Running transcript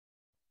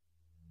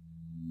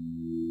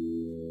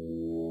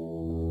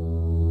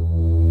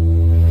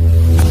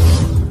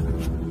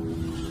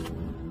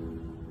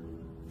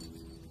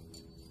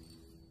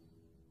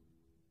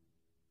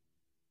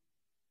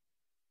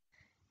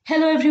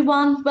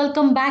everyone,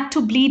 welcome back to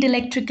Bleed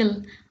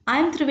Electrical.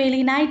 I'm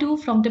Triveli Naidu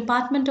from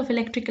Department of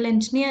Electrical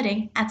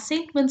Engineering at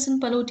St.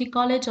 Vincent Pallotti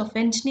College of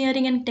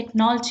Engineering and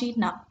Technology,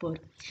 Nagpur.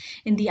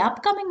 In the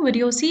upcoming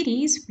video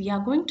series, we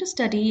are going to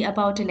study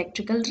about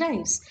electrical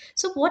drives.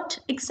 So what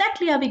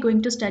exactly are we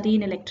going to study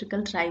in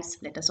electrical drives?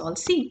 Let us all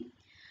see.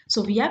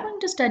 So we are going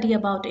to study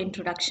about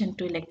introduction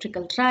to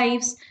electrical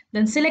drives,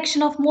 then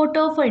selection of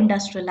motor for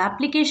industrial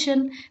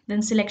application,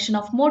 then selection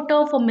of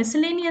motor for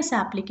miscellaneous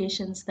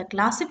applications, the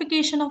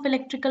classification of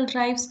electrical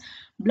drives,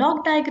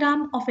 block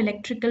diagram of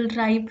electrical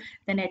drive,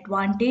 then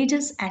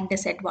advantages and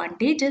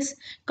disadvantages,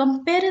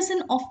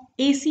 comparison of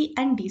AC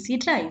and DC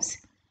drives.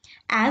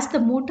 As the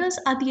motors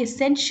are the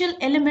essential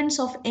elements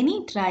of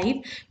any drive,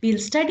 we'll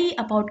study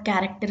about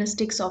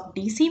characteristics of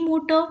DC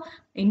motor,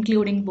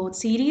 including both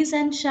series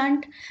and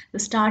shunt, the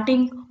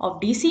starting of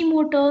DC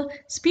motor,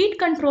 speed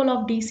control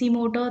of DC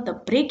motor, the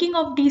braking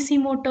of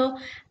DC motor,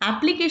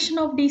 application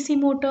of DC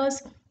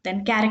motors,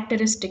 then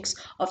characteristics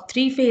of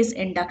three-phase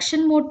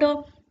induction motor,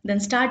 then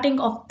starting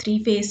of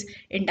three-phase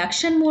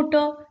induction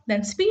motor,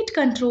 then speed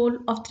control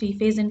of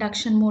three-phase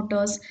induction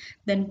motors,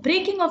 then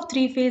braking of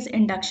three-phase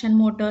induction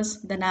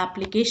motors, then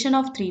application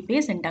of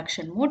three-phase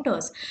induction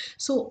motors.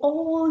 So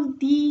all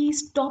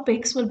these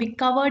topics will be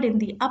covered in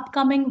the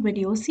upcoming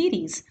video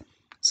series.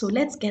 So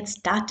let's get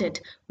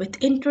started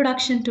with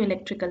introduction to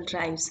electrical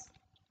drives.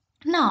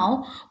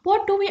 Now,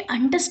 what do we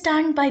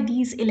understand by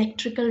these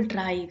electrical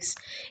drives?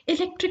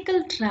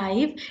 Electrical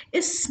drive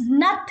is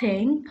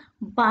nothing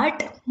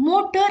but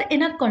motor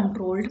in a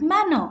controlled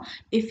manner.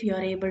 If you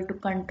are able to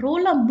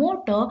control a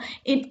motor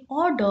in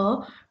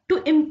order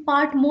to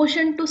impart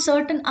motion to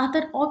certain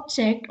other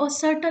object or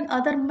certain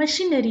other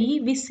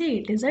machinery, we say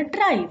it is a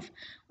drive.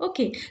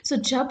 Okay so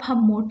जब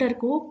हम motor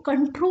को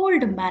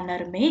controlled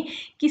manner में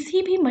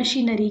किसी भी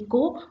machinery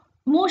को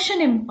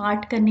motion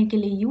impart करने के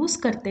लिए यूज़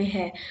करते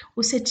हैं,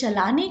 उसे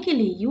चलाने के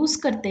लिए यूज़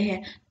करते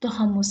हैं, तो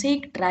हम उसे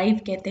एक ड्राइव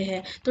कहते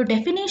हैं. तो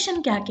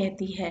डेफिनेशन क्या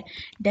कहती है?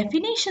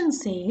 Definition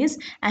says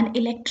an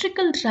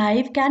electrical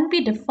drive can be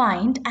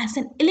defined as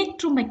an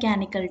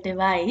electromechanical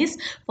device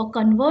for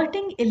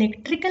converting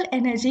electrical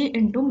energy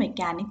into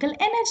mechanical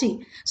energy.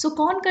 सो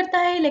कौन करता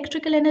है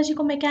इलेक्ट्रिकल एनर्जी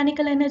को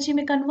मैकेनिकल एनर्जी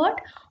में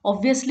कन्वर्ट?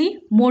 ऑब्वियसली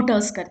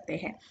मोटर्स करते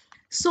हैं.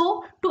 So,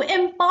 to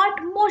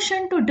impart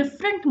motion to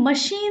different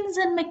machines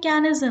and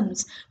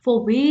mechanisms for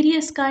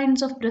various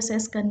kinds of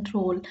process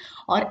control.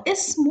 और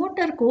इस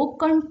motor को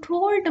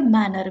controlled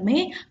manner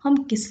में हम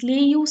किस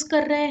लिए use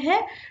कर रहे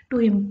हैं?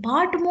 To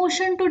impart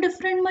motion to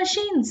different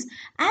machines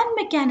and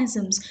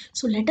mechanisms.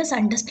 So, let us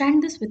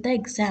understand this with an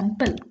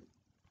example.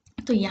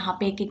 तो यहाँ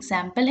पे एक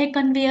एग्जाम्पल है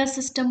कन्वेयर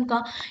सिस्टम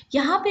का.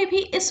 यहाँ पे भी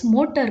इस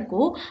मोटर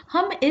को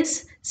हम इस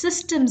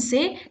सिस्टम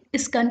से,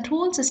 इस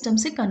कंट्रोल सिस्टम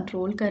से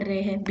कंट्रोल कर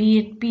रहे हैं. बी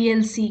इट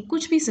पीएलसी,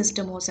 कुछ भी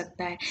सिस्टम हो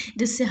सकता है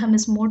जिससे हम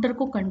इस मोटर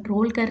को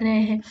कंट्रोल कर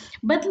रहे हैं.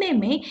 बदले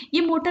में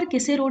ये मोटर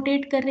किसे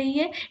रोटेट कर रही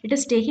है? It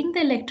is taking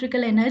the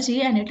electrical energy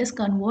and it is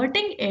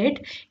converting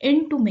it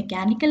into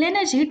mechanical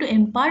energy to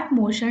impart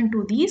motion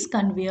to this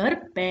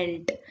conveyor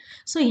belt.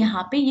 सो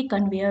यहाँ पे ये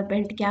कन्वेयर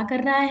बेल्ट क्या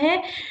कर रहा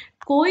है?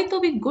 कोई तो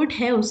भी गुड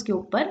है उसके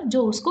ऊपर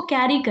जो उसको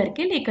कैरी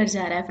करके लेकर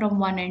जा रहा है from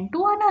one and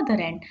to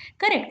another and.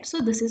 Correct. So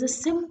this is a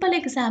simple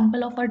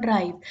example of a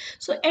drive.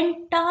 So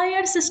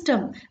entire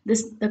system,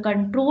 this the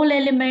control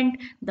element,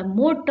 the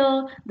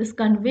motor, this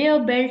conveyor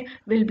belt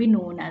will be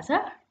known as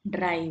a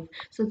drive.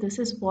 So this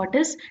is what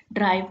is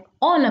drive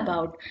all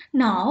about.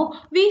 Now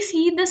we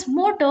see this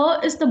motor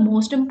is the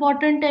most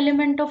important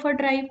element of a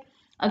drive.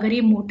 अगर ये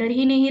motor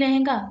ही नहीं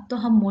रहेगा तो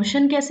हम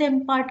motion कैसे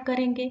impart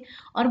करेंगे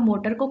और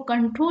motor को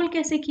कंट्रोल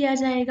कैसे किया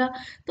जाएगा?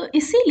 तो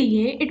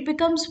इसीलिए इट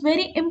बिकम्स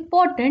वेरी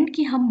इम्पॉर्टेंट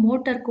कि हम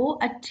मोटर को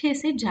अच्छे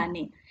से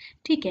जानें.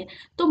 ठीक है.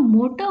 तो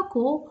मोटर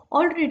को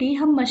ऑलरेडी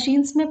हम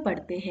मशीन्स में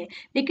पढ़ते हैं,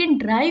 लेकिन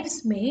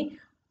ड्राइव्स में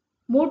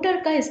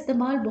मोटर का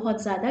इस्तेमाल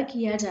बहुत ज़्यादा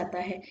किया जाता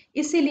है.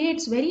 इसीलिए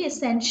it's very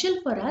essential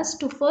for us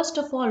to first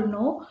of all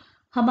know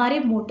हमारे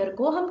मोटर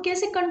को हम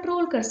कैसे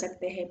कंट्रोल कर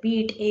सकते हैं, बी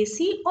इट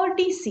एसी और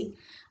डीसी.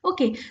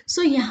 ओके.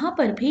 सो यहाँ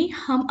पर भी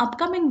हम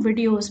अपकमिंग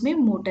वीडियोस में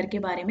मोटर के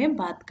बारे में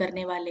बात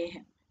करने वाले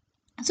हैं.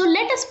 So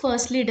let us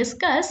firstly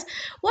discuss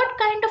what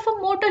kind of a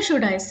motor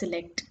should I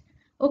select.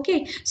 Okay,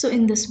 so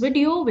in this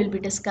video we'll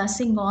be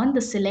discussing on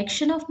the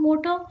selection of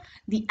motor,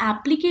 the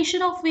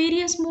application of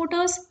various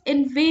motors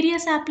in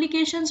various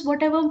applications,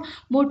 whatever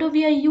motor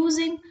we are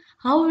using,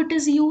 how it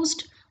is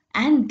used,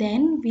 and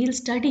then we'll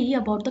study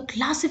about the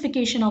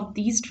classification of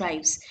these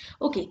drives.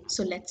 Okay,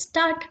 so let's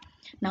start.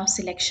 Now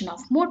selection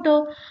of motor.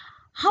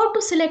 How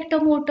to select a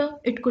motor?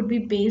 It could be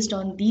based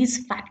on these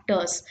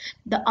factors: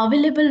 the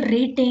available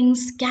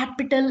ratings,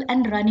 capital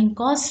and running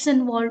costs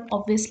involved.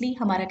 Obviously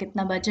हमारा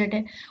कितना budget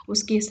है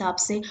उसके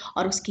हिसाब से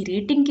और उसकी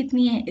rating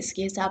कितनी है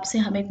इसके हिसाब से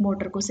हम एक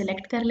मोटर को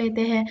सिलेक्ट कर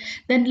लेते हैं.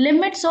 Then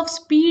limits of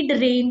speed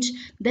range,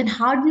 then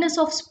hardness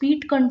of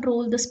speed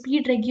control, the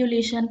speed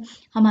regulation,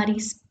 हमारी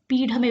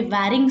स्पीड हमें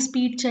वैरिंग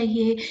स्पीड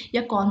चाहिए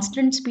या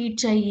कांस्टेंट स्पीड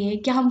चाहिए,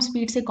 क्या हम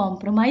स्पीड से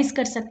कॉम्प्रोमाइज़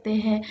कर सकते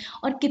हैं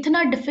और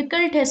कितना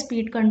डिफ़िकल्ट है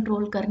स्पीड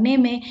कंट्रोल करने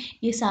में,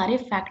 ये सारे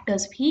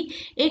फैक्टर्स भी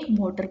एक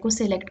मोटर को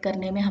सिलेक्ट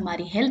करने में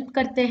हमारी हेल्प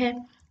करते हैं.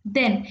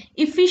 Then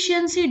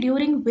efficiency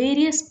during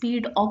various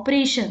speed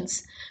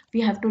operations.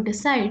 We have to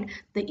decide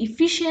the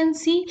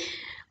efficiency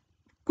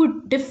could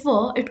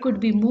differ, it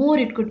could be more,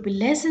 it could be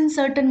less in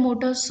certain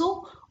motors. So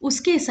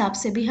उसके हिसाब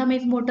से भी हम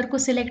एक मोटर को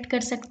सिलेक्ट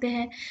कर सकते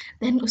हैं.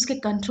 देन उसके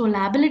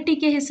कंट्रोलेबिलिटी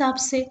के हिसाब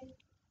से,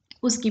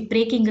 उसकी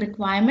ब्रेकिंग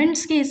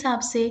रिक्वायरमेंट्स के हिसाब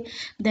से,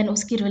 देन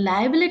उसकी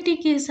रिलायबिलिटी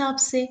के हिसाब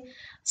से,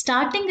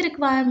 स्टार्टिंग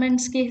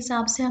रिक्वायरमेंट्स के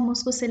हिसाब से हम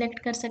उसको सिलेक्ट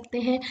कर सकते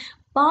हैं.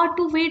 पावर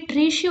टू वेट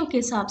रेशियो के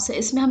हिसाब से,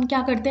 इसमें हम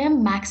क्या करते हैं,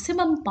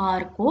 मैक्सिमम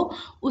पावर को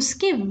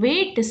उसके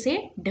वेट से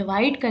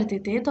डिवाइड कर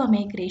देते हैं तो हमें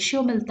एक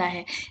रेशियो मिलता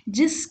है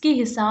जिसके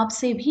हिसाब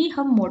से भी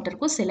हम मोटर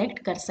को सिलेक्ट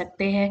कर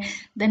सकते हैं.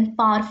 देन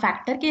पावर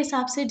फैक्टर के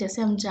हिसाब से,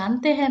 जैसे हम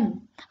जानते हैं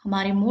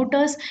हमारे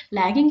मोटर्स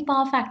लैगिंग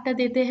पावर फैक्टर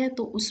देते हैं,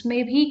 तो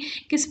उसमें भी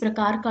किस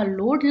प्रकार का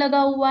लोड लगा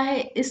हुआ है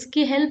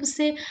इसकी हेल्प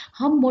से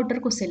हम मोटर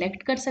को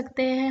सिलेक्ट कर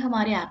सकते हैं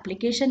हमारे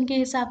एप्लीकेशन के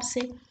हिसाब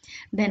से.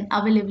 देन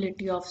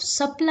अवेलेबिलिटी ऑफ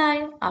सप्लाई,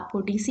 आपको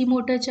डीसी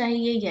मोटर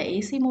चाहिए या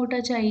एसी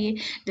मोटर चाहिए.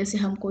 जैसे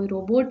हम कोई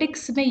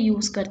रोबोटिक्स में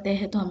यूज़ करते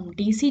हैं तो हम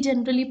डीसी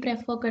जनरली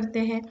प्रेफर करते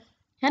हैं,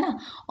 है ना,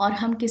 और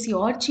हम किसी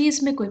और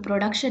चीज़ में कोई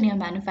प्रोडक्शन या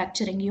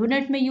मैन्युफैक्चरिंग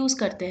यूनिट में यूज़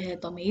करते हैं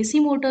तो हम एसी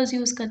मोटर्स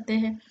यूज़ करते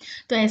हैं.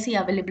 तो ऐसी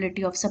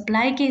अवेलेबिलिटी ऑफ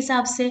सप्लाई के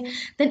हिसाब से.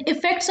 Then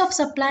effects of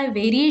supply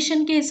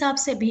variation के हिसाब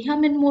से भी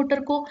हम इन मोटर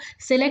को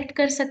सिलेक्ट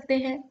कर सकते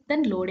हैं.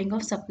 देन लोडिंग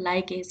ऑफ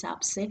सप्लाई के हिसाब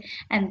से.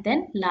 And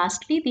then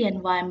lastly the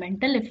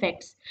environmental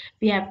effects.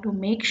 We have to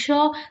make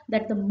sure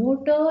that the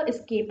motor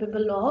is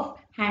capable of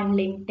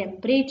handling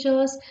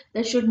temperatures.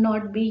 There should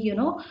not be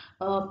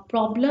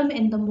problem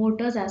in the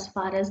motors as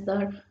far as the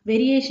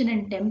variation in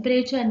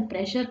temperature and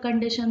pressure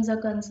conditions are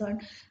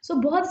concerned. So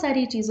बहुत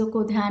सारी चीज़ों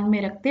को ध्यान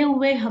में रखते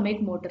हुए हम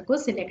एक मोटर को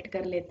सिलेक्ट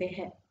कर लेते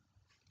हैं.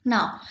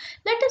 Now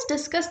let us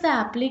discuss the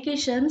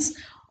applications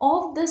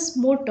of this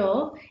motor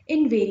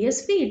in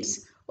various fields.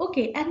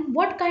 Okay, and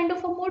what kind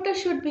of a motor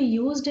should be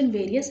used in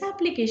various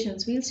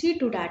applications? We'll see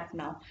to that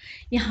now.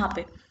 यहाँ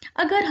पे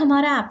अगर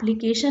हमारा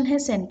application है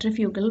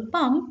centrifugal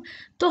pump,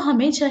 तो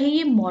हमें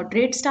चाहिए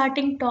moderate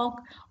starting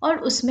torque और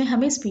उसमें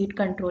हमें स्पीड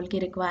कंट्रोल की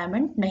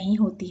रिक्वायरमेंट नहीं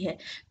होती है.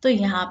 तो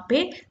यहाँ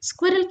पे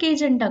squirrel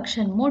cage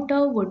induction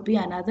motor would be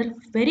another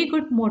very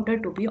good motor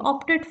to be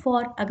opted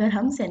for अगर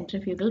हम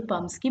सेंट्रीफ्यूगल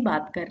पंप्स की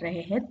बात कर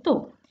रहे हैं. तो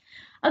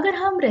अगर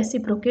हम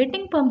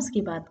रेसिप्रोकेटिंग पंप्स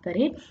की बात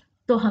करें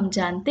तो हम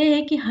जानते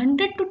हैं कि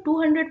 100 to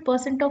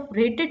 200% ऑफ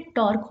रेटेड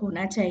टॉर्क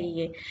होना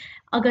चाहिए.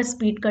 अगर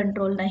स्पीड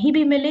कंट्रोल नहीं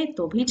भी मिले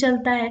तो भी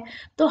चलता है.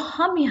 तो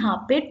हम यहाँ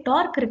पे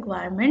टॉर्क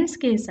रिक्वायरमेंट्स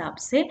के हिसाब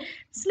से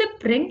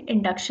slip ring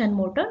induction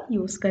motor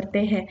use करते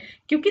हैं,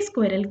 क्योंकि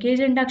squirrel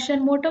cage induction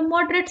motor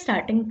moderate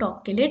starting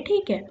torque के लिए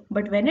ठीक है,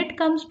 but when it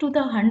comes to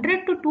the 100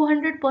 to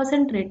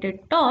 200% rated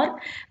torque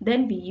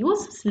then we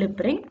use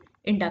slip ring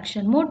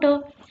induction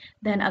motor.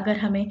 Then अगर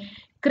हमें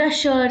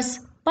क्रशर्स,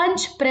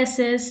 पंच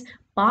प्रेसेस,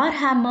 पावर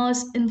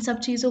हैमर्स इन सब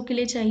चीज़ों के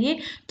लिए चाहिए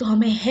तो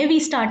हमें हेवी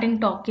स्टार्टिंग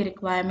टॉर्क की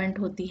रिक्वायरमेंट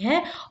होती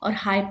है और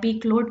हाई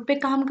पीक लोड पे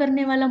काम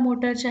करने वाला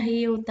मोटर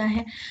चाहिए होता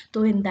है.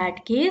 तो in that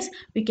case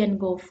we can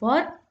go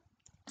for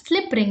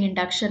slip ring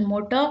induction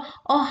motor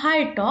or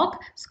high torque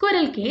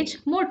squirrel cage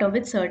motor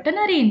with certain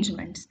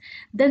arrangements.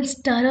 Then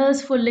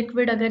stirrers for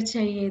liquid agar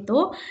chahiye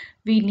to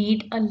we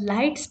need a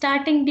light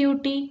starting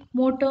duty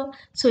motor.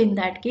 So in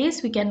that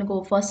case we can go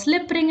for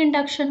slip ring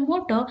induction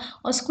motor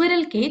or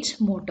squirrel cage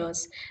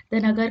motors.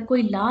 Then agar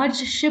koi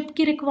large ship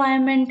की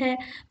requirement है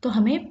तो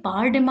हमें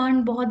power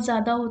demand बहुत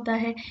ज़्यादा होता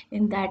है.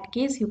 In that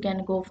case you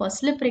can go for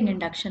slip ring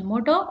induction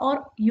motor or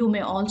you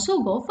may also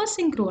go for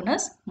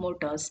synchronous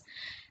motors.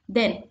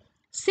 Then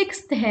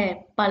sixth है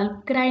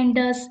pulp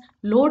grinders,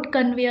 load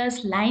conveyors,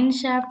 line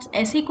shafts.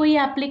 ऐसी कोई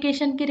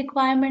एप्लीकेशन की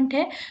रिक्वायरमेंट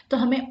है तो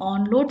हमें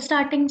ऑन लोड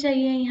स्टार्टिंग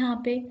चाहिए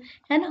यहाँ पे,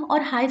 है ना,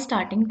 और हाई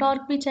स्टार्टिंग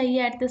टॉर्क भी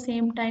चाहिए at the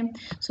same time.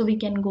 So we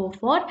can go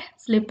for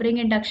slip ring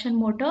induction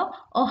motor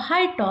और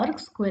high torque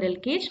squirrel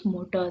cage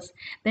Motors.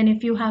 Then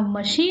if you have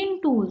machine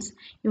tools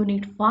you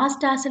need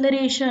fast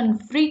acceleration,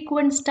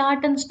 frequent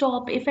start and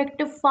stop,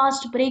 effective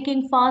fast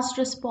braking, fast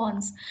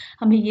response.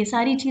 हमें ये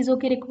सारी चीज़ों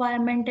की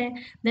requirement है.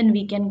 Then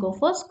we can go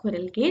for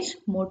squirrel cage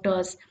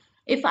motors.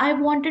 If I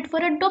want it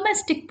for a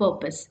domestic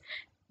purpose,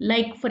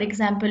 like for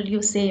example you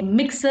say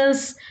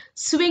mixers,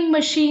 swing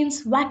machines,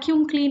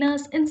 vacuum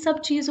cleaners, इन सब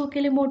चीज़ों के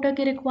लिए मोटर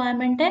की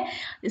रिक्वायरमेंट है.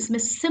 इसमें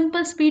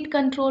सिंपल स्पीड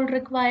कंट्रोल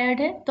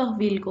रिक्वायर्ड है तो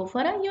we'll go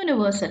for a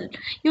universal.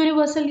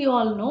 Universal you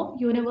all know,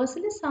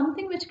 universal is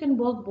something which can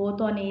work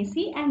both on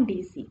AC and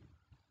DC.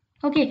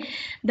 Okay,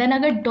 then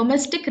अगर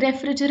डोमेस्टिक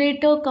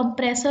रेफ्रिजरेटर,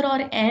 कंप्रेसर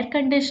और air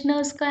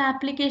conditioners का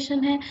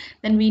application है,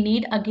 then we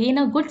need again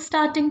a good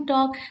starting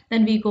torque.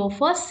 Then we go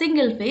for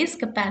single phase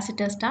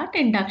capacitor start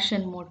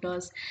induction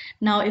Motors.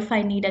 Now if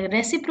I need a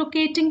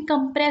reciprocating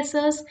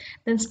compressors,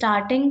 then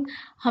starting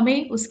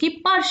हमें उसकी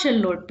partial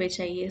load पे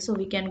चाहिए, so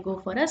we can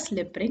go for a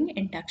slip ring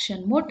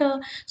induction motor.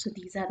 So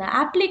these are the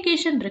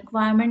application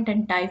requirement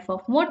and type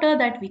of motor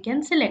that we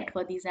can select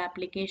for these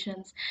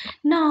applications.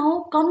 Now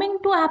coming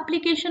to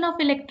application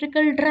of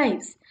electrical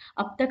drives.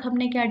 अब तक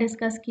हमने क्या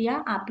discuss किया?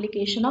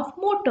 Application of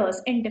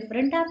Motors in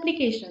different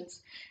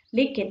applications.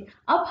 लेकिन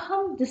अब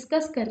हम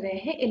discuss कर रहे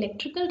हैं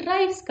इलेक्ट्रिकल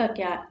ड्राइव्स का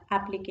क्या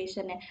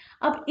एप्लीकेशन है.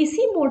 अब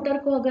इसी मोटर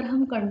को अगर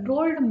हम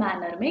कंट्रोल्ड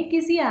मैनर में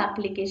किसी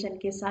एप्लीकेशन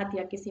के साथ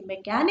या किसी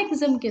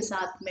मैकेनिज्म के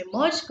साथ में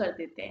मर्ज कर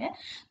देते हैं,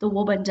 तो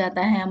वो बन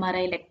जाता है हमारा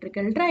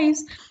इलेक्ट्रिकल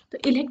ड्राइव्स. तो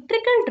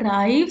electrical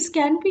drives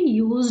can be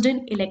used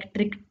in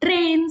electric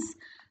trains,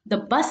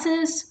 the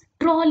buses,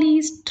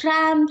 trolleys,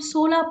 tram,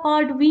 solar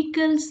powered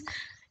vehicles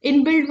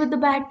inbuilt with the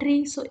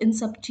battery. सो इन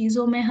सब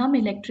चीज़ों में हम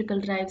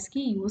इलेक्ट्रिकल ड्राइव्स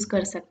की यूज़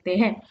कर सकते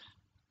हैं.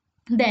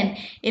 Then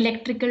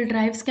electrical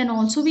drives can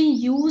also be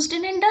used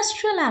in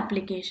industrial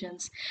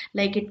applications,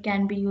 like it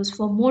can be used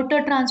for motor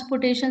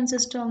transportation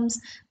systems,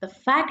 the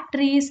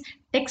factories,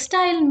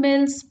 textile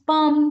mills,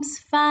 pumps,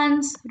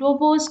 fans,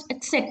 robots,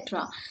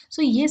 etc.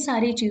 So ये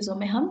सारी चीज़ों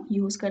में हम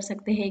use कर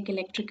सकते हैं एक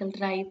electrical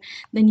drive.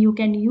 Then you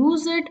can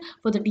use it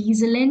for the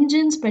diesel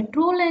engines,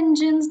 petrol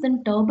engines,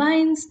 then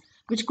turbines,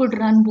 which could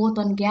run both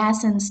on gas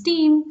and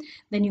steam.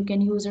 Then you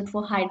can use it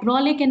for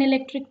hydraulic and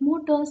electric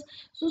motors.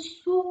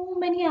 So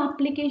many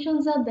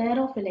applications are there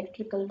of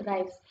electrical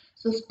drives.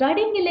 So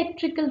studying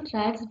electrical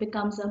drives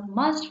becomes a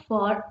must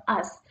for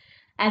us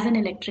as an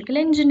electrical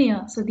engineer.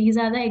 So these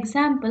are the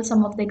examples,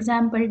 some of the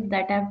examples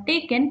that I've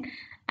taken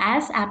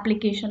as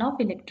application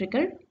of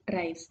electrical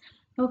drives.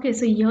 Okay,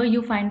 so here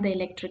you find the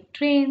electric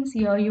trains,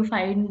 here you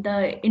find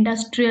the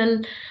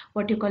industrial,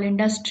 what you call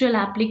industrial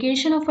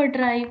application of a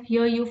drive.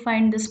 Here you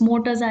find this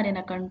motors are in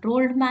a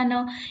controlled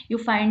manner. You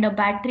find a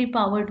battery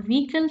powered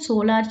vehicle,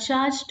 solar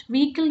charged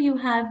vehicle you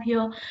have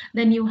here.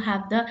 Then you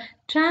have the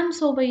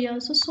trams over here.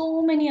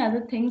 So many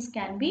other things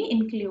can be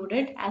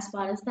included as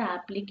far as the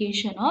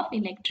application of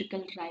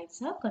electrical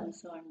drives are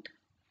concerned.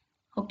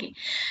 Okay,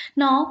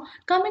 now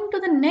coming to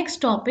the next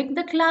topic,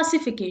 the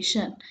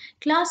classification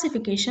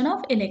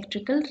of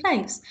electrical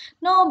drives.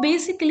 Now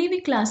basically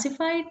we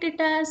classified it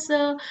as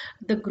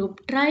the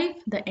group drive,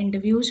 the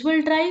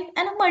individual drive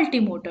and a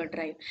multi-motor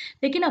drive.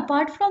 लेकिन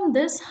apart from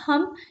this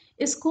हम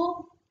इसको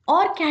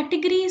और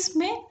categories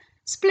में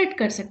split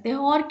कर सकते हैं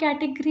और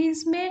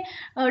categories में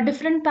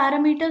डिफरेंट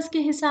पैरामीटर्स के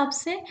हिसाब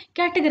से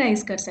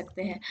कैटेगराइज कर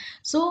सकते हैं.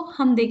 सो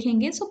हम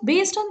देखेंगे, so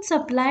based on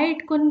supply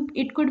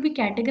it could be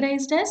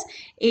categorised as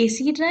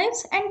AC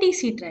drives and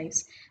DC drives.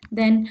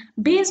 Then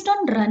based on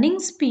running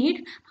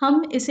speed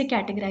हम इसे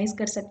कैटेगराइज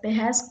कर सकते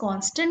हैं as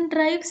constant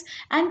drives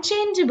and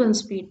changeable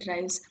speed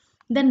drives.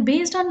 Then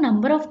based on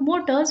number of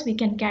motors we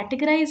can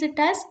categorize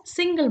it as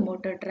single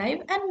motor drive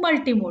and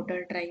multi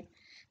motor drive.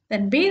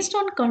 Then based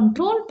on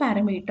control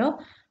parameter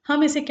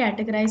हम इसे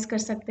categorise कर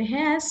सकते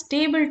हैं as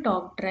stable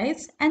torque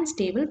drives and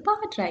stable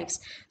power drives.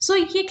 सो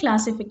ये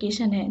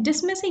classification है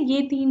जिसमें से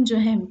ये तीन जो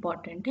है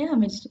इंपॉर्टेंट है,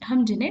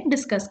 हम जिन्हें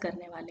डिस्कस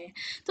करने वाले हैं.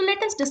 तो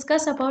let us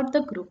discuss about the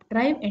group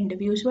drive,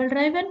 individual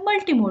drive and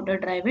multi motor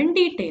drive in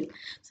detail.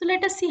 So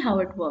let us see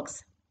how it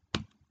works.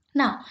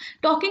 ना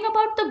talking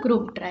about the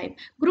group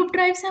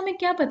drive से हमें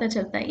क्या पता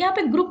चलता है? यहाँ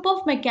पे ग्रुप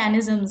ऑफ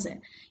मैकेनिज्म्स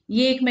है.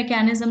 ये एक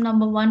मैकेनिज्म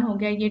नंबर 1 हो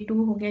गया, ये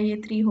 2 हो गया, ये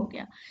 3 हो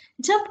गया.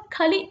 जब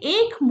खाली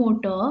एक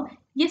मोटर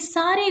ये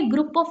सारे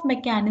ग्रुप ऑफ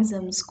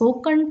मैकेनिज्म्स को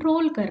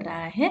कंट्रोल कर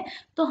रहा है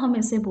तो हम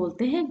इसे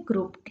बोलते हैं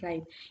ग्रुप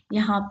ड्राइव.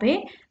 यहाँ पे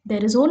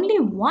there is only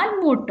one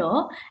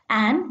motor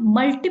and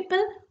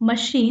multiple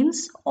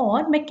machines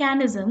or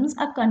mechanisms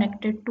are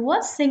connected to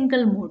a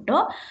single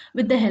motor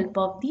with the help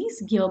of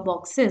these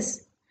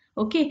gearboxes.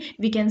 Okay,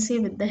 we can say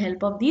with the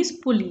help of these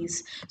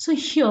pulleys. So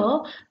here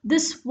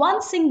this one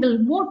single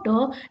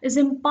motor is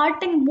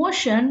imparting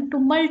motion to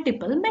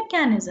multiple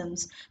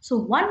mechanisms. So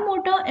one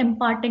motor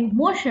imparting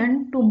motion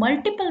to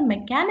multiple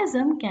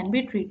mechanism can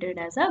be treated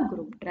as a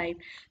group drive.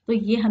 तो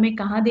ये हमें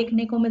कहाँ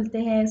देखने को मिलते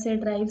हैं ऐसे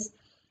drives?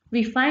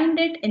 We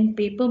find it in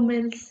paper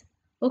mills.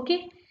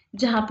 Okay,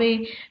 जहाँ पे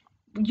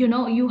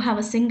you have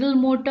a single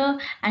motor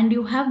and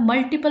you have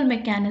multiple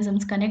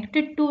mechanisms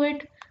connected to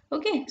it.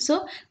 Okay, so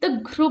the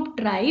group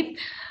drive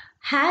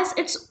has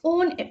its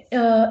own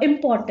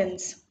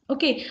importance.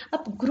 Okay,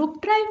 अब group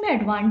drive में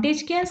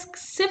advantage क्या है?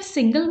 सिर्फ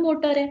single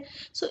motor है.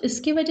 सो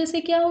इसकी वजह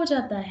से क्या हो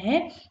जाता है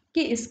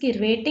कि इसकी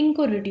रेटिंग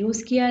को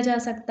रिड्यूस किया जा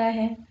सकता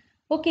है.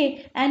 Okay,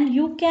 and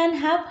you can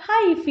have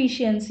high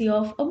efficiency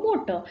of a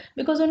motor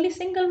because only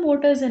single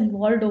motor is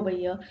involved over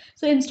here.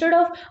 So instead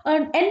of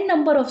an n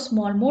number of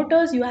small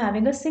motors, you are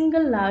having a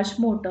single large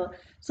motor.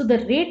 So the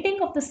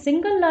rating of the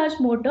single large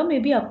motor may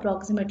be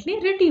approximately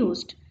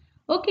reduced.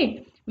 Okay,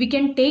 We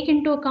can take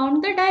into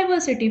account the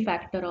diversity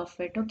factor of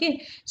it.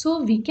 Okay,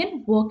 so we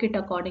can work it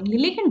accordingly.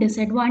 लेकिन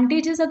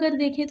disadvantages अगर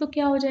देखें तो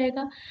क्या हो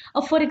जाएगा?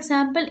 अब for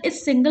example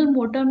इस single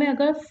motor में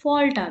अगर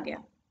फॉल्ट आ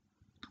गया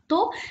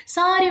तो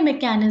सारे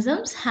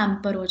मैकेनिज्म्स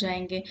हैम्पर हो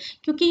जाएंगे,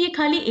 क्योंकि ये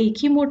खाली एक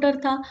ही मोटर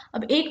था।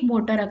 अब एक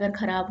मोटर अगर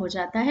ख़राब हो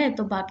जाता है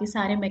तो बाकी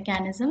सारे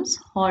मैकेनिज्म्स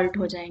हॉल्ट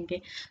हो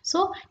जाएंगे।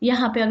 सो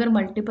यहाँ पे अगर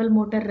मल्टीपल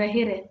मोटर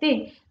रहे रहते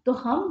तो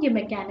हम ये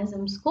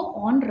मैकेनिज्म्स को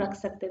ऑन रख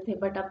सकते थे,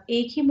 बट अब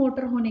एक ही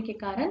मोटर होने के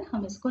कारण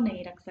हम इसको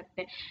नहीं रख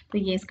सकते, तो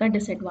ये इसका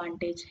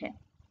डिसएडवांटेज है।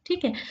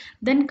 ठीक है,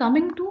 then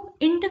coming to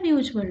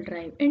individual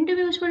drive.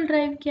 Individual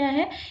drive क्या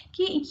है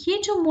कि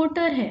ये जो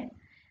मोटर है,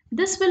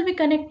 this will be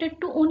connected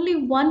to only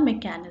one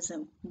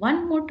mechanism. One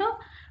motor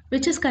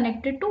which is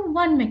connected to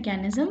one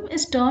mechanism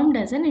is termed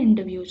as an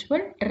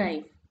individual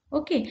drive.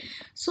 Okay,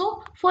 so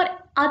for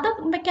other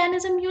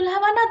mechanism you'll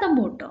have another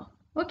motor.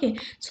 Okay,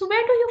 so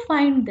where do you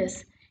find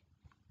this?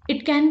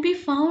 It can be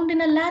found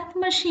in a lathe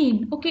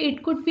machine. Okay,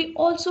 it could be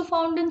also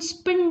found in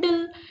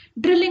spindle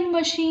drilling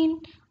machine.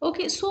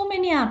 Okay, so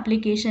many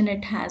application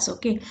it has.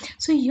 Okay,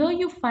 so here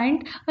you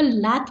find a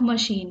lathe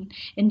machine.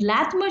 In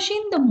lathe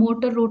machine the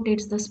motor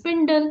rotates the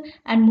spindle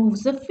and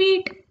moves the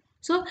feet.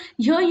 So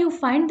here you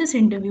find this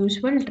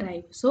individual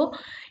drive. So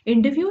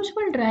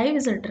individual drive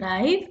is a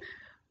drive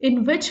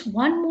in which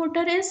one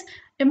motor is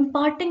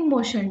imparting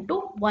motion to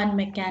one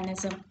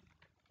mechanism.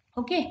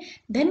 Okay,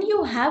 then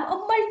you have a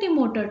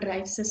multi-motor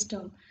drive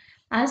system.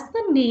 As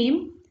the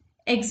name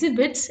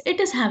exhibits, it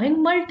is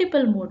having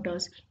multiple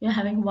motors. You're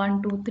having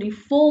one, two, three,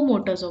 four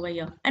motors over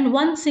here, and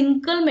one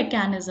single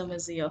mechanism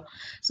is here.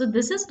 So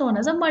this is known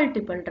as a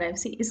multiple drive.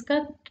 See,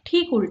 इसका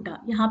ठीक उल्टा,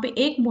 यहाँ पे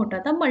एक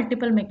motor था,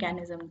 multiple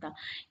mechanism था.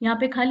 यहाँ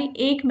पे खाली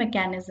एक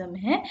mechanism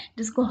है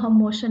जिसको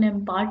हम motion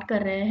impart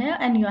कर रहे हैं,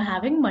 and you're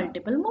having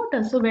multiple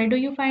motors. So where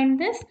do you find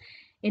this?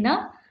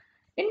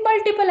 In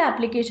multiple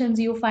applications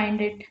you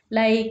find it,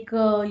 like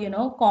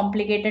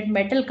complicated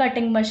metal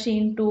cutting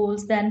machine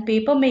tools, then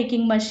paper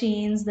making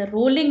machines, the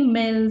rolling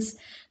mills,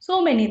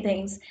 so many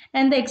things.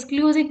 And the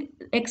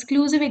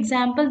exclusive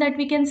example that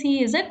we can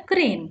see is a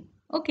crane.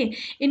 Okay,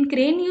 in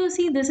crane you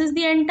see this is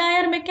the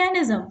entire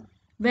mechanism,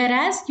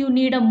 whereas you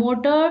need a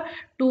motor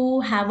to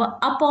have a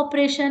up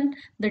operation,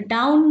 the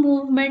down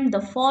movement, the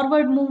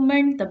forward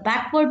movement, the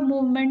backward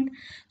movement.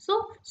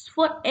 So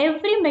for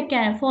every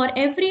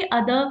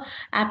other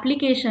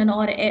application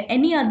or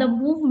any other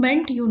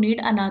movement you need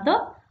another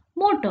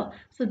motor.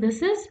 So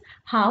this is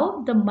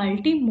how the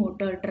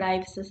multi-motor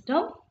drive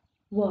system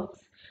works.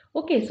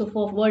 Okay, so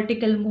for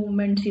vertical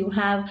movements you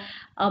have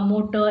a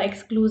motor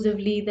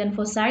exclusively, then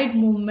for side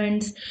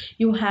movements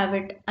you have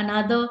it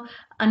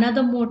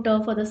another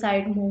motor for the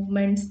side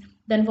movements,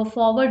 then for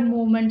forward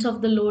movements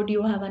of the load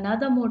you have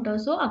another motor.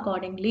 So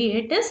accordingly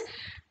it is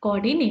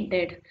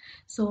coordinated.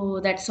 So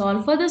that's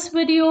all for this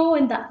video.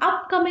 In the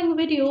upcoming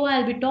video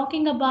I'll be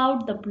talking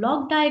about the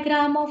block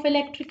diagram of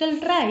electrical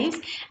drives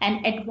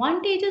and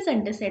advantages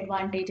and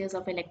disadvantages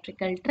of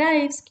electrical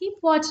drives. Keep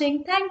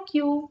watching. Thank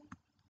you.